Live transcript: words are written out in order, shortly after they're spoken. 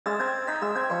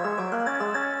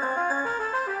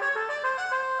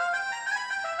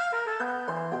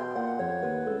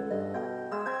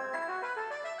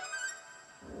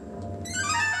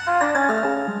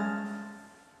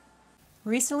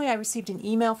Recently, I received an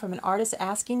email from an artist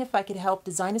asking if I could help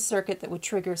design a circuit that would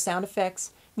trigger sound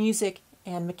effects, music,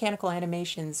 and mechanical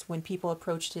animations when people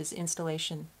approached his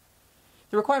installation.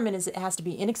 The requirement is it has to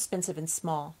be inexpensive and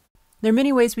small. There are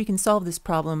many ways we can solve this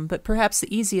problem, but perhaps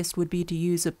the easiest would be to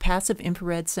use a passive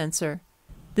infrared sensor.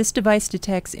 This device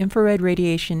detects infrared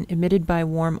radiation emitted by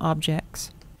warm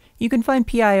objects. You can find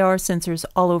PIR sensors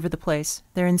all over the place.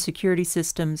 They're in security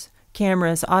systems,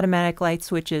 cameras, automatic light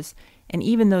switches, and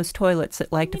even those toilets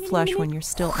that like to flush when you're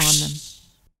still on them.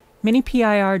 Many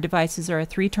PIR devices are a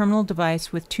 3-terminal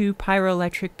device with 2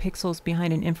 pyroelectric pixels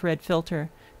behind an infrared filter.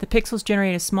 The pixels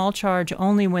generate a small charge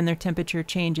only when their temperature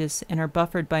changes and are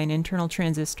buffered by an internal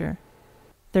transistor.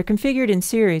 They're configured in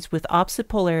series with opposite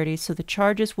polarities, so the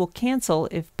charges will cancel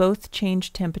if both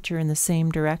change temperature in the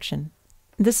same direction.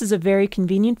 This is a very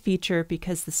convenient feature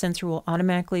because the sensor will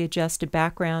automatically adjust to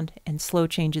background and slow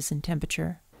changes in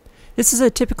temperature. This is a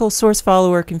typical source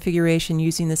follower configuration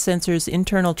using the sensor's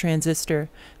internal transistor.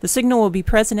 The signal will be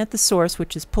present at the source,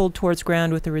 which is pulled towards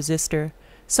ground with a resistor.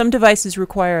 Some devices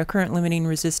require a current limiting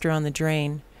resistor on the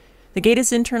drain. The gate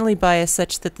is internally biased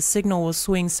such that the signal will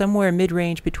swing somewhere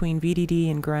mid-range between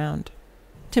VDD and ground.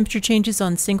 Temperature changes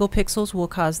on single pixels will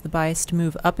cause the bias to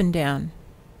move up and down.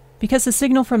 Because the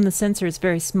signal from the sensor is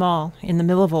very small, in the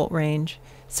millivolt range,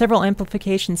 several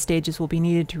amplification stages will be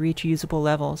needed to reach usable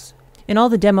levels. In all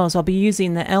the demos, I'll be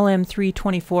using the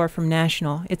LM324 from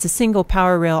National. It's a single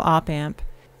power rail op-amp.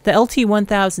 The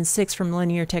LT1006 from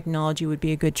Linear Technology would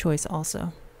be a good choice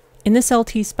also. In this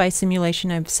LT Spice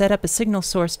simulation, I've set up a signal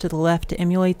source to the left to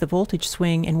emulate the voltage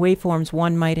swing and waveforms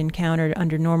one might encounter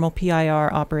under normal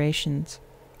PIR operations.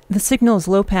 The signal is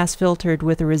low-pass filtered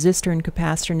with a resistor and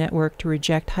capacitor network to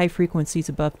reject high frequencies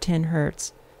above 10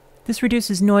 Hz. This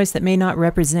reduces noise that may not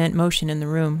represent motion in the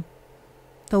room.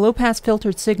 The low-pass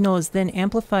filtered signal is then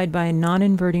amplified by a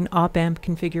non-inverting op-amp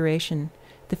configuration.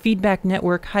 The feedback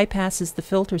network high-passes the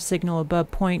filter signal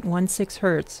above 0.16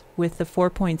 Hz with the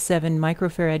 4.7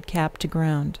 microfarad cap to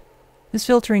ground. This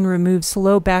filtering removes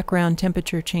slow background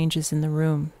temperature changes in the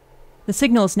room. The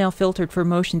signal is now filtered for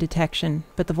motion detection,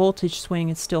 but the voltage swing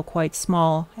is still quite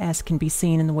small, as can be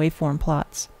seen in the waveform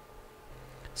plots.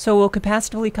 So we'll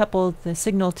capacitively couple the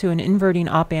signal to an inverting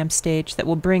op-amp stage that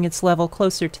will bring its level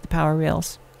closer to the power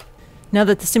rails. Now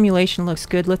that the simulation looks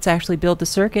good, let's actually build the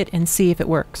circuit and see if it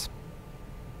works.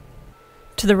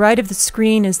 To the right of the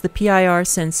screen is the PIR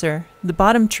sensor. The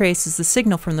bottom trace is the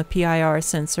signal from the PIR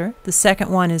sensor. The second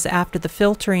one is after the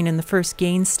filtering in the first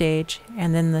gain stage,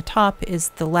 and then the top is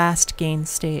the last gain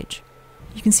stage.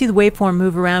 You can see the waveform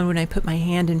move around when I put my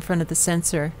hand in front of the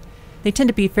sensor. They tend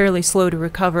to be fairly slow to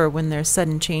recover when there's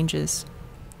sudden changes.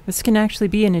 This can actually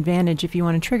be an advantage if you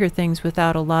want to trigger things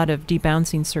without a lot of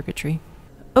debouncing circuitry.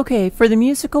 Okay, for the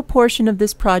musical portion of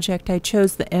this project, I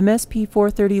chose the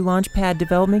MSP430 LaunchPad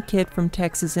development kit from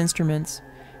Texas Instruments.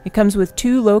 It comes with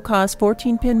 2 low-cost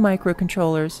 14-pin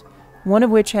microcontrollers, one of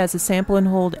which has a sample and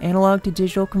hold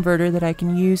analog-to-digital converter that I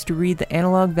can use to read the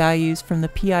analog values from the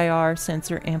PIR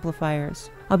sensor amplifiers.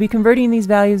 I'll be converting these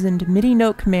values into MIDI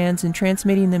note commands and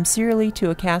transmitting them serially to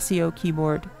a Casio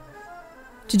keyboard.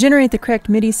 To generate the correct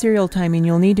MIDI serial timing,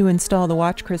 you'll need to install the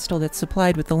watch crystal that's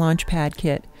supplied with the LaunchPad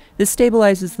kit. This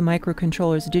stabilizes the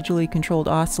microcontroller's digitally controlled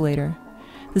oscillator.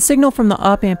 The signal from the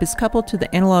op-amp is coupled to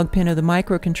the analog pin of the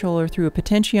microcontroller through a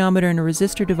potentiometer and a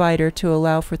resistor divider to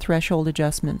allow for threshold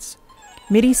adjustments.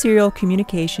 MIDI serial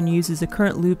communication uses a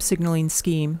current loop signaling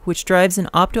scheme, which drives an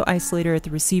opto-isolator at the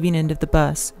receiving end of the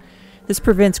bus. This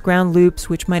prevents ground loops,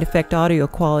 which might affect audio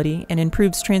quality, and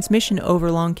improves transmission over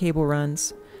long cable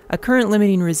runs. A current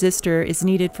limiting resistor is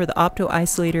needed for the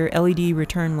opto-isolator LED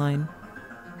return line.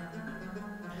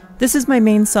 This is my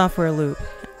main software loop.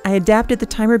 I adapted the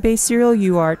timer-based serial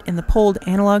UART and the polled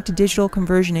analog-to-digital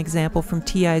conversion example from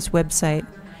TI's website.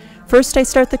 First, I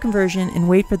start the conversion and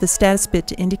wait for the status bit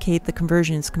to indicate the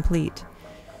conversion is complete.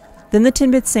 Then the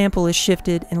 10-bit sample is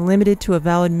shifted and limited to a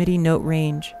valid MIDI note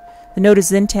range. The note is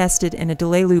then tested and a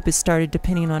delay loop is started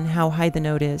depending on how high the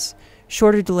note is.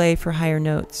 Shorter delay for higher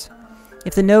notes.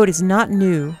 If the note is not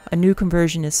new, a new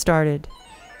conversion is started.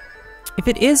 If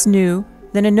it is new,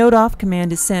 then a note off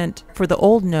command is sent for the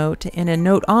old note and a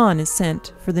note on is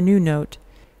sent for the new note.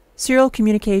 Serial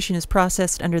communication is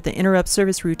processed under the interrupt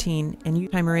service routine and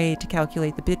use timer A to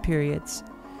calculate the bit periods.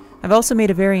 I've also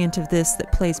made a variant of this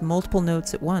that plays multiple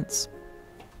notes at once.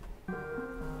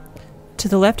 To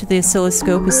the left of the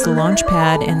oscilloscope is the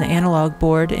LaunchPad and the analog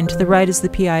board, and to the right is the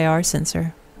PIR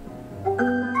sensor.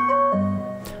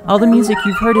 All the music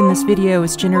you've heard in this video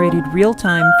is generated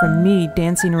real-time from me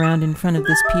dancing around in front of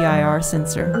this PIR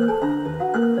sensor.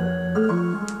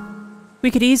 We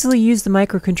could easily use the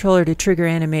microcontroller to trigger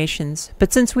animations,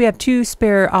 but since we have 2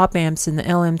 spare op-amps in the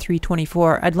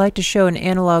LM324, I'd like to show an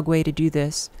analog way to do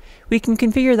this. We can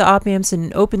configure the op-amps in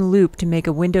an open loop to make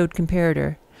a windowed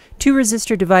comparator. 2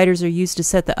 resistor dividers are used to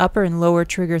set the upper and lower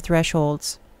trigger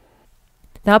thresholds.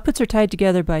 The outputs are tied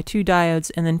together by 2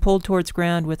 diodes and then pulled towards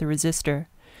ground with a resistor.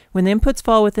 When the inputs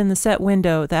fall within the set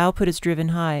window, the output is driven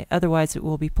high, otherwise it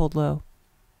will be pulled low.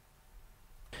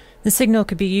 The signal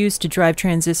could be used to drive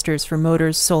transistors for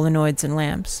motors, solenoids, and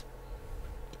lamps.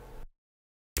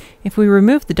 If we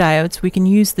remove the diodes, we can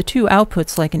use the 2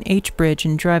 outputs like an H-bridge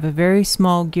and drive a very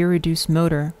small gear-reduced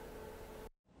motor.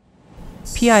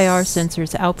 PIR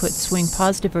sensors output swing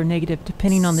positive or negative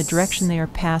depending on the direction they are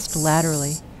passed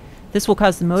laterally. This will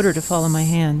cause the motor to follow my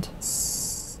hand.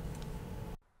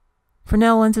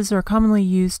 Fresnel lenses are commonly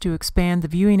used to expand the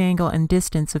viewing angle and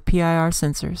distance of PIR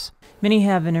sensors. Many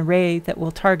have an array that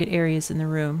will target areas in the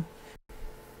room.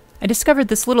 I discovered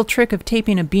this little trick of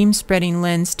taping a beam spreading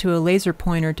lens to a laser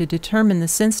pointer to determine the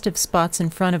sensitive spots in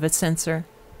front of a sensor.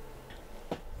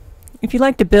 If you'd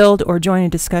like to build or join a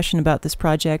discussion about this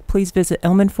project, please visit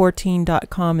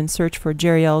elman14.com and search for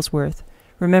Jeri Ellsworth.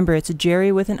 Remember, it's a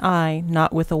Jeri with an I,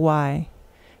 not with a Y.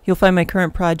 You'll find my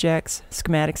current projects,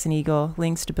 schematics in Eagle,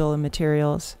 links to bill of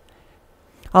materials.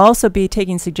 I'll also be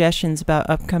taking suggestions about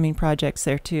upcoming projects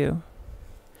there too.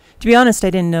 To be honest, I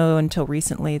didn't know until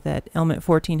recently that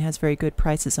Elman14 has very good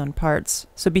prices on parts,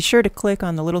 so be sure to click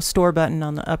on the little store button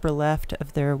on the upper left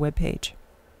of their webpage.